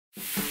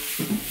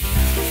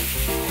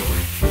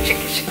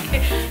shake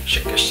it,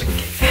 shake it, shake it.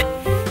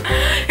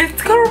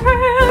 It's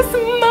Christmas.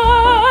 No.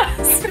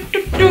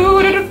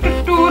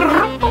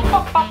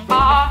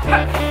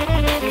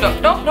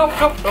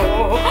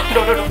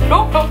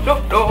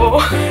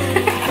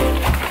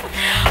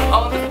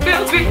 On the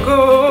fields we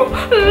go,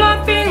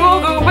 laughing all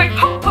the way.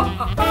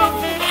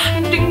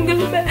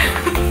 Jingle bell.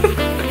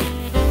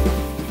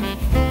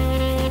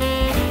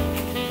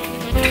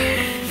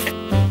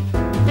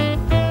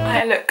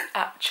 I look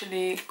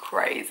actually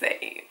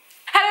crazy.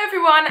 Hello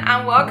everyone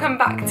and welcome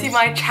back to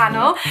my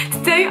channel.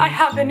 Today I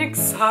have an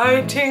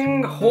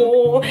exciting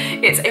haul.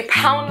 It's a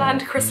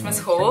Poundland Christmas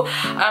haul.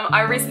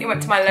 I recently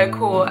went to my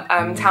local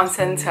town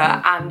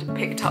centre and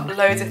picked up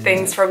loads of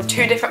things from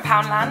 2 different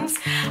Poundlands.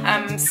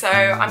 So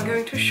I'm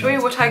going to show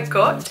you what I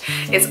got.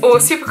 It's all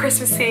super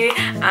Christmassy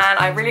and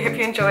I really hope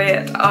you enjoy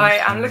it. I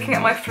am looking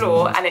at my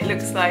floor and it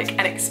looks like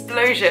an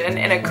explosion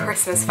in a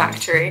Christmas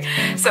factory.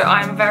 So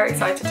I'm very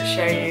excited to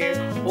show you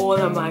all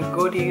of my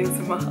goodies.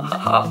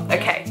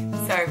 Okay.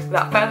 So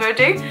without further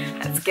ado,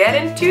 let's get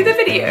into the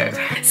video.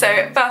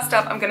 So first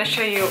up, I'm going to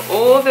show you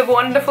all the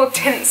wonderful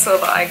tinsel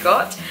that I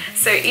got.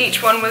 So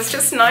each one was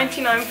just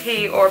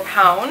 99p or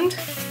 £1.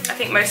 I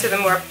think most of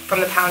them were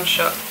from the pound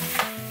shop.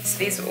 So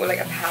these are all like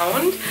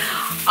 £1.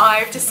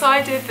 I've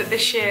decided that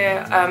this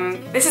year,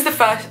 this is the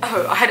first,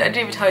 I didn't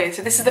even tell you,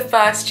 so this is the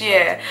first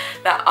year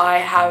that I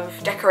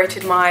have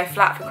decorated my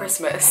flat for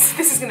Christmas.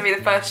 This is going to be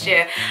the first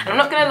year, and I'm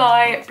not going to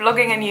lie,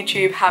 blogging and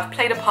YouTube have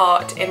played a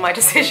part in my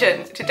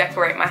decision to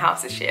decorate my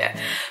house this year.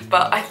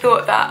 But I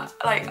thought that,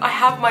 like, I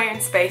have my own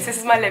space. This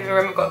is my living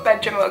room, I've got a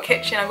bedroom, I've got a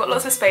kitchen, I've got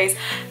lots of space.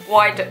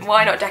 Why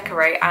not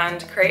decorate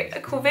and create a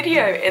cool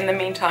video in the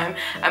meantime?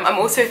 I'm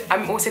also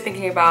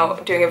thinking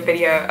about doing a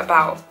video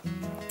about,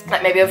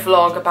 like, maybe a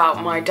vlog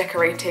about my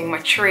decorating my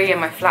tree and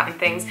my flat and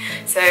things,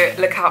 so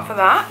look out for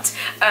that.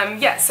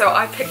 Yeah, so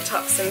I picked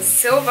up some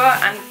silver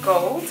and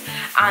gold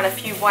and a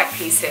few white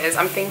pieces.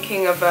 I'm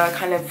thinking of a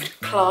kind of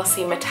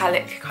classy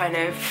metallic kind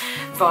of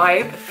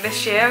vibe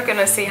this year. I'm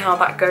gonna see how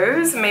that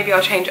goes. Maybe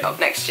I'll change it up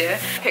next year.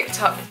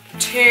 Picked up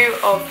 2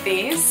 of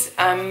these.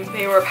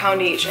 They were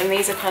 £1 each, and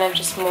these are kind of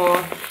just more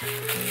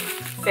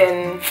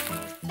thin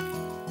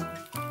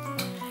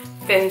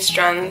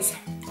strands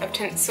of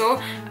tinsel,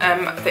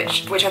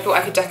 which I thought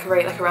I could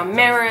decorate like around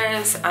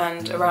mirrors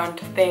and around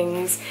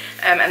things,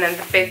 and then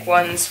the big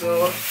ones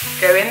will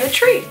go in the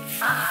tree.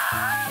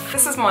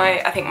 This is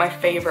I think my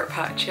favourite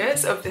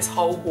purchase of this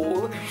whole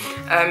haul.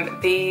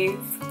 These,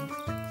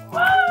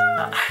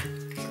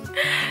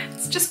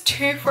 it's just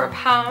 2 for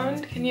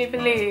 £1, can you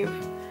believe?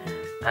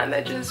 And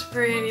they're just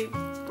really,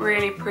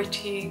 really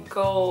pretty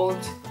gold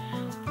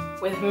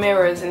with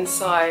mirrors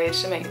inside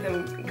to make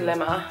them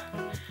glimmer.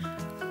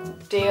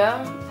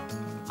 Dear,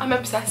 I'm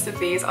obsessed with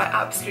these. I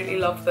absolutely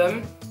love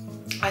them.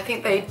 I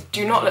think they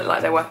do not look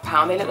like they're worth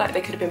 £1. They look like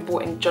they could have been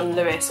bought in John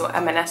Lewis or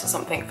M&S or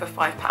something for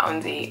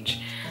 £5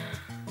 each.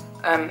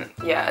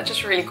 Yeah,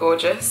 just really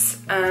gorgeous.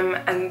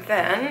 And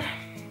then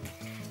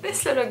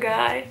this little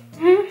guy.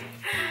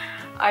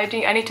 I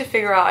need to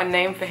figure out a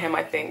name for him,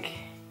 I think.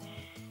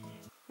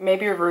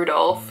 Maybe a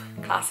Rudolph,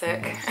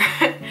 classic.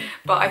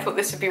 But I thought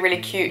this would be really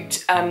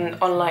cute on,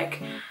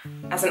 like,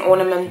 as an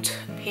ornament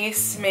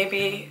piece,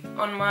 maybe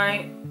on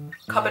my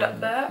cupboard up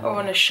there, or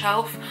on a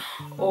shelf,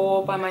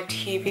 or by my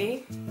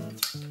TV.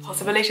 The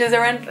possibilities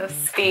are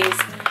endless. These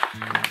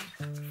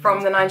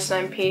from the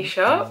 99p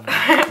shop.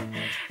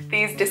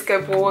 These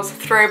disco balls,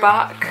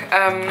 throwback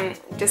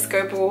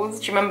disco balls.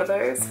 Do you remember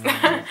those?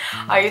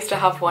 I used to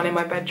have one in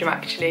my bedroom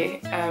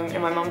actually,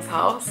 in my mum's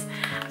house.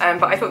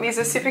 But I thought these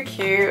were super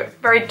cute,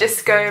 very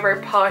disco,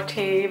 very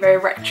party, very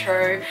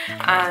retro,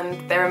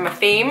 and they're in my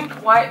theme,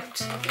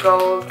 white,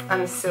 gold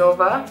and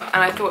silver.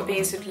 And I thought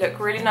these would look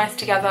really nice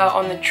together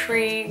on the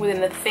tree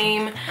within the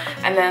theme,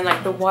 and then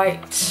like the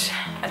white,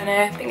 I don't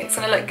know, I think it's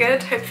gonna look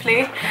good,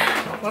 hopefully.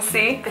 We'll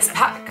see. This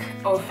pack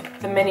of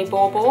the mini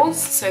baubles,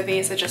 so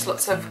these are just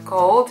lots of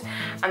gold,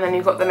 and then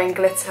you've got them in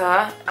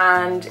glitter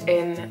and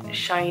in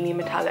shiny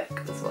metallic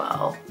as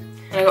well.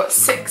 And I got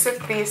 6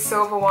 of these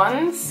silver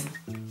ones.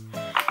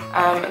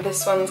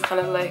 This one's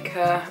kind of like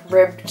a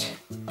ribbed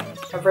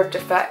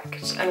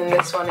effect, and then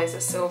this one is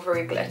a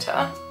silvery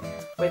glitter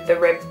with the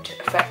ribbed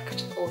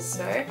effect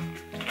also.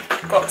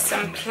 Got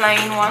some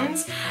plain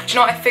ones. Do you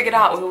know what I figured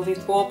out with all these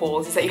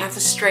baubles is that you have to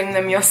string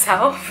them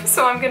yourself.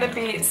 So I'm gonna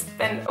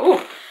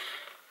oh,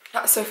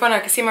 that's so fun, I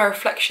can see my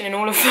reflection in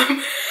all of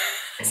them.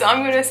 So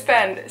I'm gonna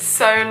spend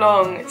so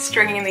long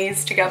stringing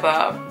these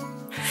together.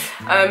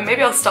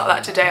 Maybe I'll start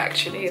that today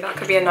actually. That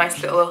could be a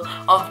nice little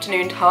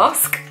afternoon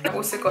task. I've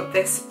also got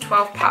this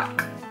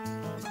 12-pack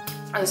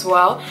as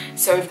well.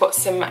 So we've got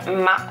some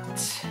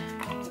matte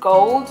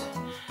gold,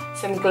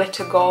 some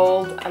glitter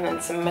gold, and then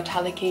some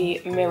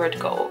metallic-y mirrored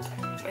gold,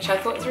 which I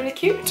thought was really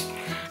cute.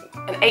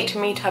 An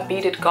 8-meter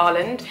beaded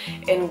garland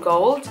in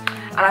gold,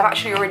 and I've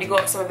actually already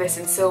got some of this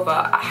in silver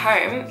at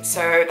home,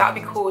 so that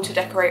would be cool to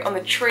decorate on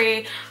the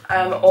tree,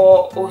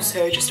 or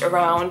also just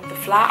around the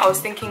flat. I was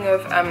thinking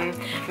of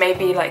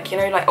maybe like, you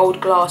know, like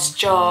old glass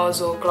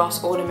jars or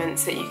glass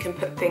ornaments that you can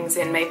put things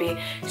in, maybe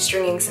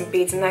stringing some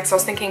beads in there. So I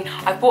was thinking,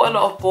 I bought a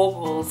lot of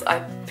baubles, I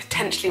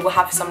potentially will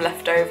have some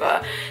left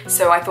over,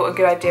 so I thought a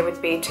good idea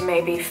would be to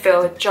maybe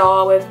fill a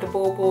jar with the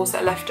baubles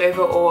that are left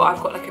over, or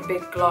I've got like a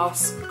big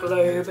glass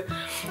globe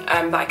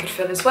that I could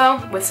fill as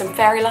well with some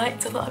fairy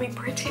lights. I thought that'd be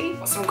pretty.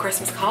 Some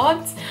Christmas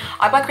cards.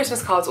 I buy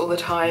Christmas cards all the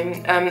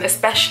time,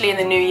 especially in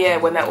the new year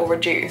when they're all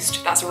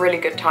reduced. That's a really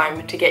good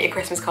time to get your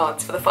Christmas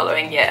cards for the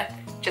following year.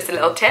 Just a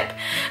little tip.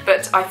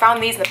 But I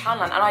found these in the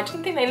Poundland, and I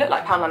didn't think they looked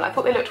like Poundland. I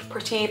thought they looked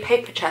pretty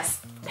paper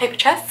chase-esque.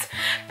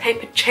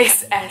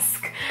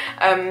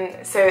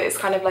 So it's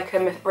kind of like a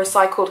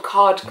recycled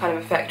card kind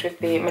of effect with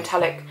the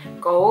metallic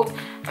gold,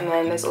 and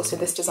then there's also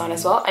this design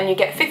as well, and you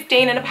get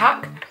 15 in a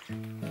pack.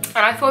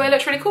 And I thought they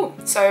looked really cool,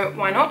 so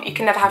why not? You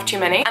can never have too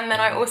many. And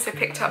then I also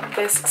picked up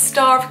this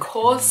star, of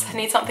course. I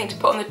need something to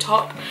put on the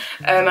top,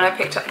 and I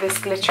picked up this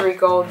glittery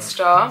gold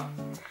star.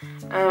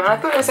 And I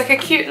thought it was like a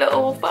cute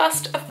little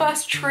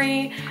first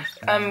tree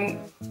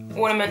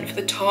ornament for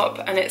the top,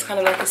 and it's kind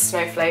of like a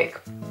snowflake.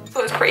 I thought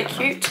it was pretty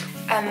cute.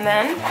 And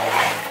then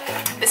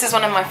this is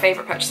one of my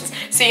favourite purchases.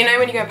 So you know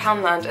when you go to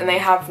Poundland and they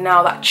have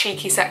now that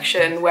cheeky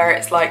section where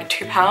it's like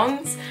 £2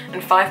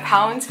 and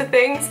 £5 for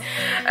things.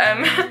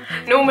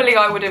 Normally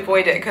I would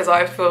avoid it because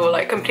I feel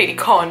like completely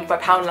conned by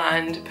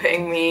Poundland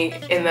putting me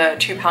in the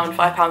 £2,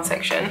 £5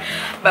 section.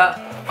 But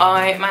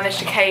I managed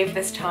to cave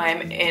this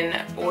time in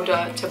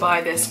order to buy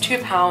this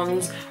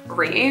 £2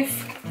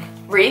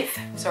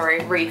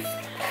 wreath.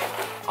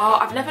 Oh,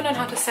 I've never known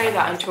how to say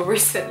that until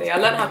recently. I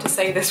learned how to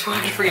say this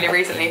word really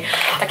recently.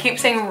 I keep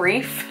saying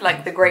reef,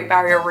 like the Great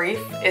Barrier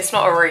Reef. It's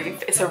not a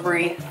reef, it's a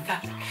wreath.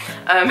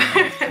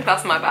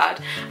 That's my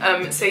bad.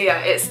 So yeah,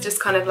 it's just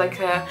kind of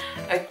like a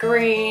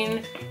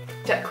green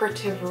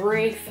decorative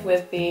wreath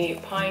with the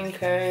pine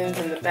cones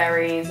and the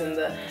berries and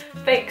the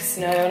fake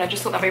snow, and I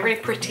just thought that'd be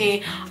really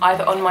pretty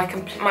either on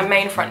my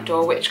main front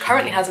door, which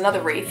currently has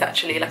another wreath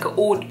actually, like an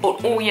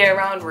all year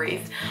round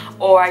wreath,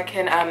 or I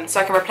can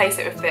so I can replace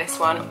it with this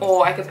one,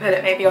 or I could put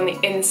it maybe on the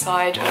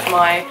inside of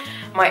my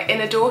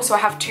inner door. So I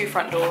have two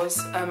front doors.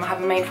 I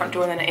have a main front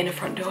door and then an inner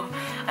front door.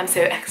 I'm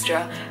so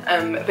extra.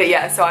 But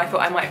yeah, so I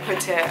thought I might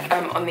put it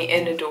on the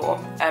inner door,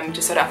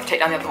 just so I don't have to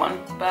take down the other one.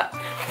 But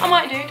I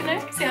might do, don't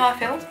know, see how I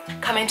feel.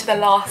 Coming to the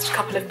last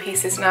couple of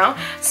pieces now.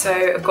 So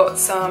I've got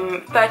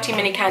some 30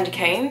 mini candy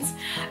canes.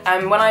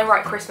 When I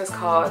write Christmas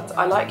cards,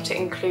 I like to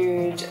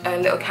include a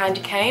little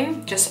candy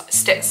cane, just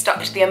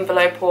stuck to the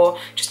envelope or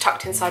just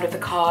tucked inside of the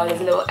card as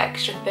a little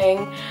extra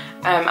thing.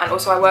 And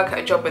also I work at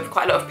a job with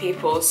quite a lot of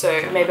people,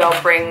 so maybe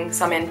I'll bring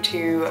some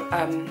into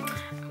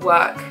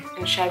work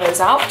and share those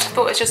out. I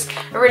thought it's just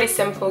a really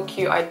simple,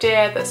 cute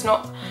idea that's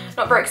not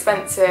very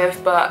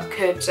expensive, but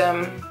could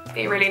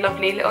be a really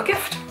lovely little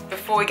gift.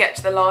 Before we get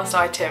to the last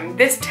item,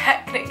 this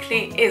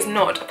technically is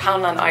not a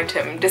Poundland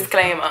item,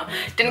 disclaimer.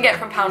 Didn't get it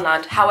from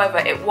Poundland, however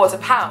it was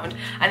 £1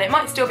 and it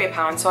might still be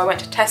 £1, so I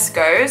went to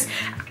Tesco's.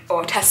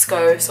 Or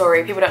Tesco,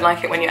 sorry, people don't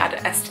like it when you add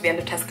an S to the end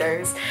of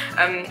Tesco's.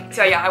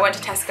 So yeah, I went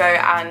to Tesco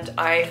and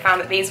I found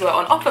that these were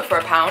on offer for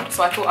 £1,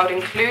 so I thought I would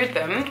include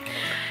them.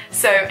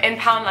 So in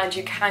Poundland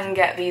you can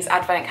get these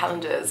advent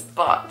calendars,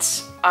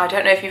 but I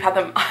don't know if you've had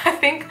them. I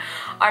think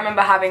I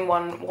remember having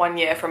one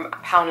year from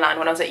Poundland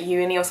when I was at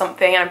uni or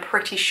something, and I'm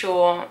pretty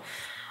sure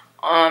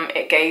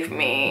it gave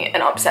me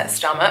an upset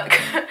stomach.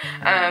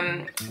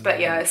 But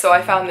yeah, so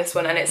I found this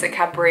one and it's a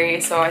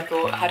Cadbury, so I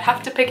thought I'd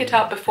have to pick it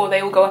up before they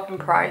all go up in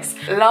price.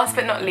 Last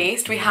but not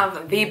least, we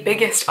have the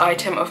biggest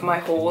item of my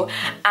haul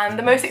and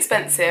the most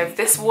expensive.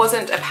 This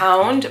wasn't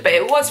 £1, but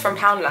it was from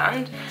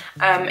Poundland,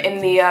 in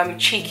the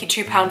cheeky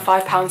 £2,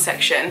 £5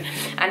 section,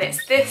 and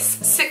it's this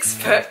 6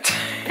 foot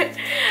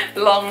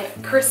long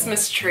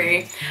Christmas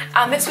tree,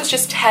 and this was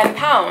just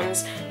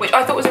 £10, which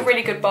I thought was a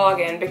really good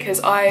bargain because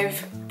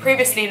I've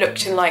previously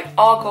looked in like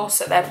Argos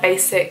at their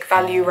basic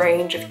value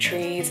range of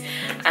trees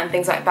and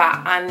things like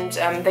that, and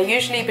they're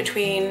usually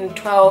between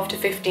 12 to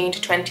 15 to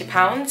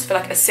 £20 for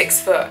like a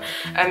 6 foot.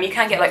 You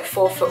can get like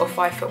 4 foot or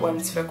 5 foot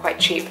ones for quite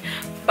cheap,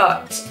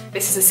 but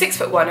this is a 6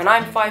 foot one and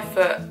I'm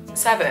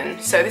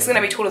 5'7", so this is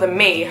going to be taller than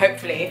me,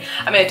 hopefully.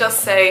 I mean, it does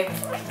say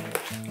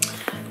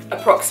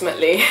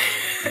approximately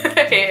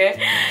here,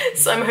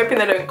 so I'm hoping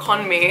they don't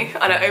con me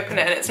and I open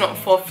it and it's not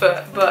 4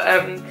 foot, but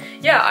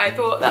yeah, I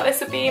thought that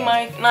this would be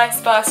my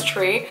nice first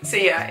tree. So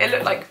yeah, it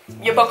looked like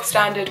your bog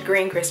standard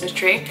green Christmas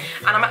tree,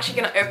 and I'm actually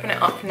going to open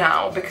it up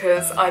now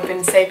because I've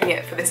been saving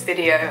it for this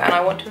video and I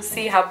want to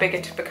see how big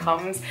it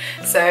becomes.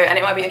 So, and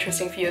it might be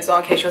interesting for you as well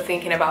in case you're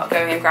thinking about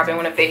going and grabbing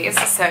one of these,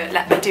 so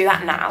let me do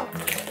that now.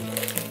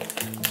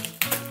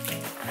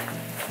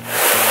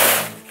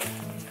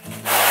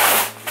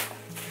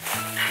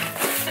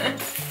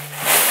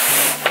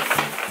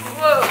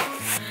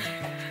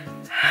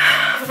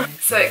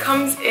 So it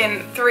comes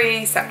in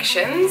 3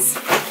 sections,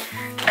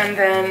 and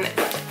then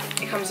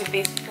it comes with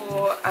these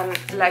 4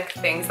 leg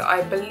things that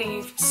I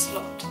believe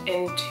slot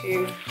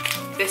into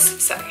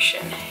this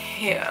section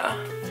here.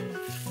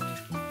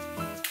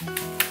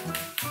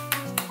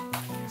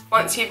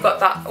 Once you've got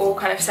that all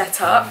kind of set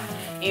up,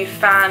 you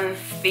fan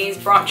these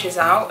branches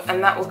out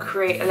and that will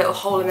create a little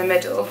hole in the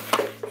middle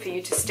for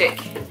you to stick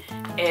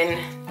in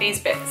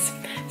these bits.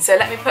 So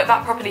let me put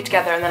that properly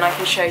together and then I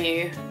can show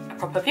you a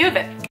proper view of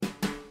it.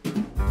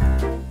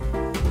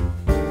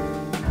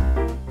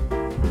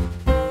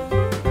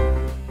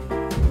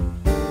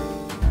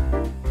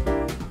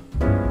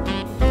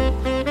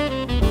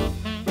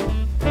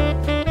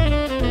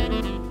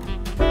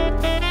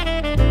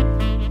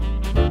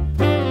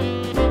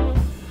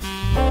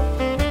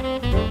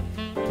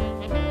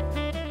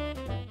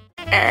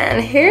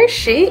 And here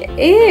she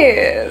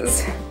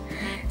is.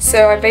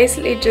 So I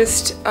basically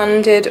just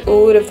undid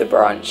all of the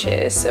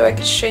branches so I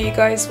could show you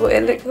guys what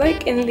it looked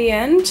like in the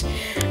end.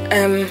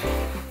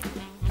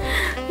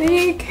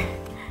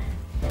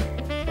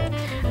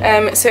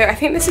 So I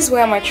think this is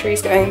where my tree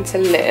is going to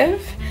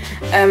live.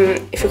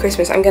 For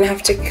Christmas I'm going to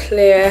have to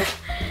clear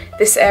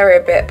this area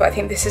a bit, but I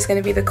think this is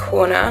going to be the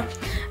corner,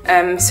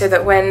 so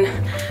that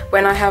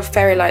when I have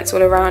fairy lights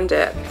all around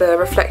it, the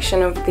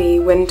reflection of the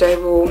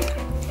window will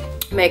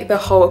make the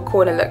whole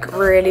corner look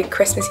really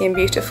Christmassy and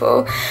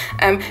beautiful.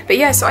 But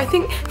yeah, so I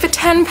think for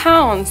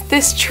 £10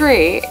 this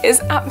tree is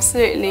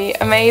absolutely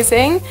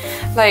amazing.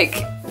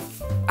 Like,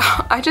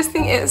 I just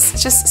think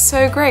it's just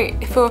so great.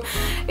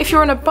 If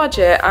you're on a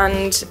budget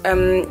and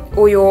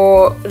or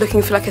you're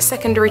looking for like a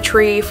secondary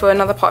tree for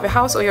another part of your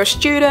house, or you're a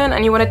student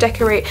and you want to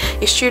decorate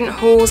your student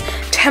halls,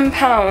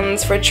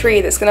 £10 for a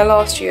tree that's going to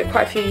last you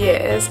quite a few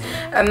years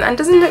and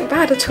doesn't look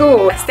bad at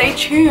all. Stay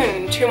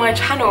tuned to my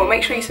channel,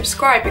 make sure you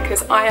subscribe,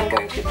 because I am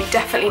going to be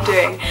definitely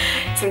doing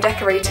some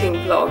decorating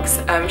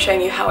vlogs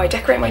showing you how I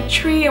decorate my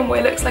tree and what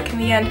it looks like in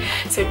the end.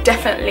 So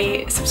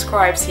definitely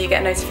subscribe so you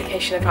get a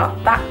notification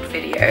about that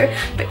video.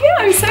 But yeah,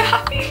 I'm so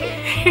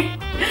happy.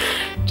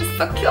 Just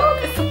so cute,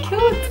 it's so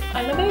cute,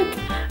 I love it.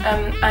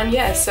 And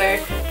yeah, so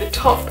the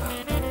top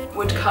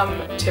would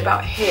come to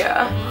about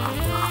here.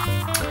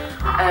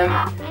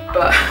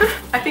 But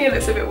I think it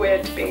looks a bit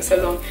weird being so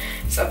long,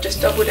 so I've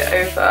just doubled it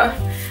over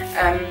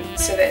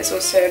so that it's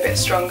also a bit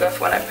stronger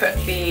for when I put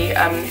the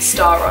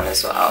star on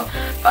as well.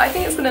 But I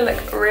think it's going to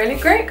look really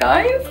great,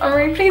 guys. I'm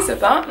really pleased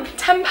with that.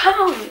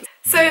 £10.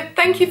 So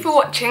thank you for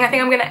watching. I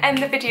think I'm going to end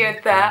the video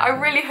there. I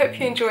really hope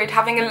you enjoyed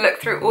having a look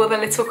through all the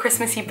little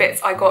Christmassy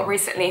bits I got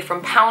recently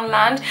from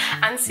Poundland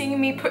and seeing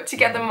me put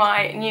together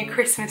my new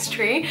Christmas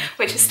tree,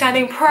 which is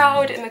standing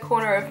proud in the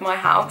corner of my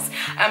house.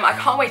 I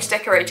can't wait to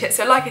decorate it.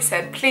 So like I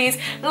said, please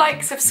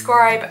like,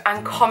 subscribe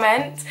and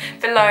comment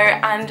below,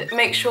 and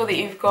make sure that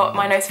you've got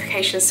my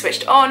notifications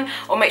switched on,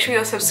 or make sure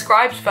you're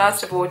subscribed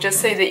first of all,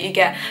 just so that you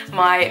get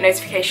my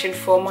notification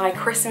for my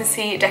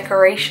Christmassy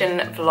decoration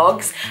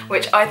vlogs,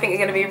 which I think are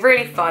going to be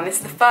really fun. This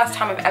is the first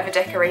time I've ever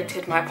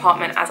decorated my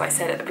apartment, as I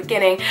said at the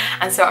beginning,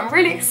 and so I'm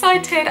really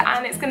excited,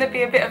 and it's going to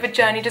be a bit of a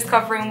journey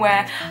discovering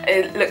where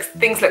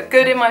things look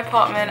good in my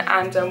apartment,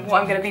 and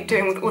what I'm going to be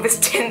doing with all this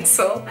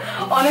tinsel.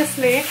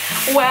 Honestly,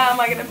 where am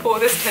I going to pour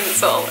this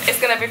tinsel?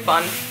 It's going to be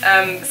fun.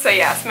 So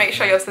yes, make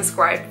sure you're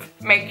subscribed.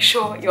 Make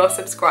sure you're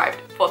subscribed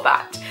for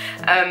that.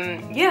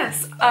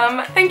 Yes,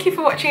 thank you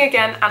for watching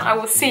again, and I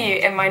will see you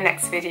in my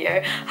next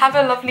video. Have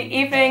a lovely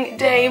evening,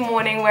 day,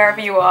 morning, wherever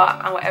you are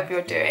and whatever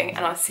you're doing,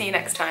 and I'll see you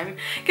next time.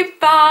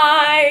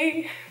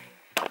 Goodbye!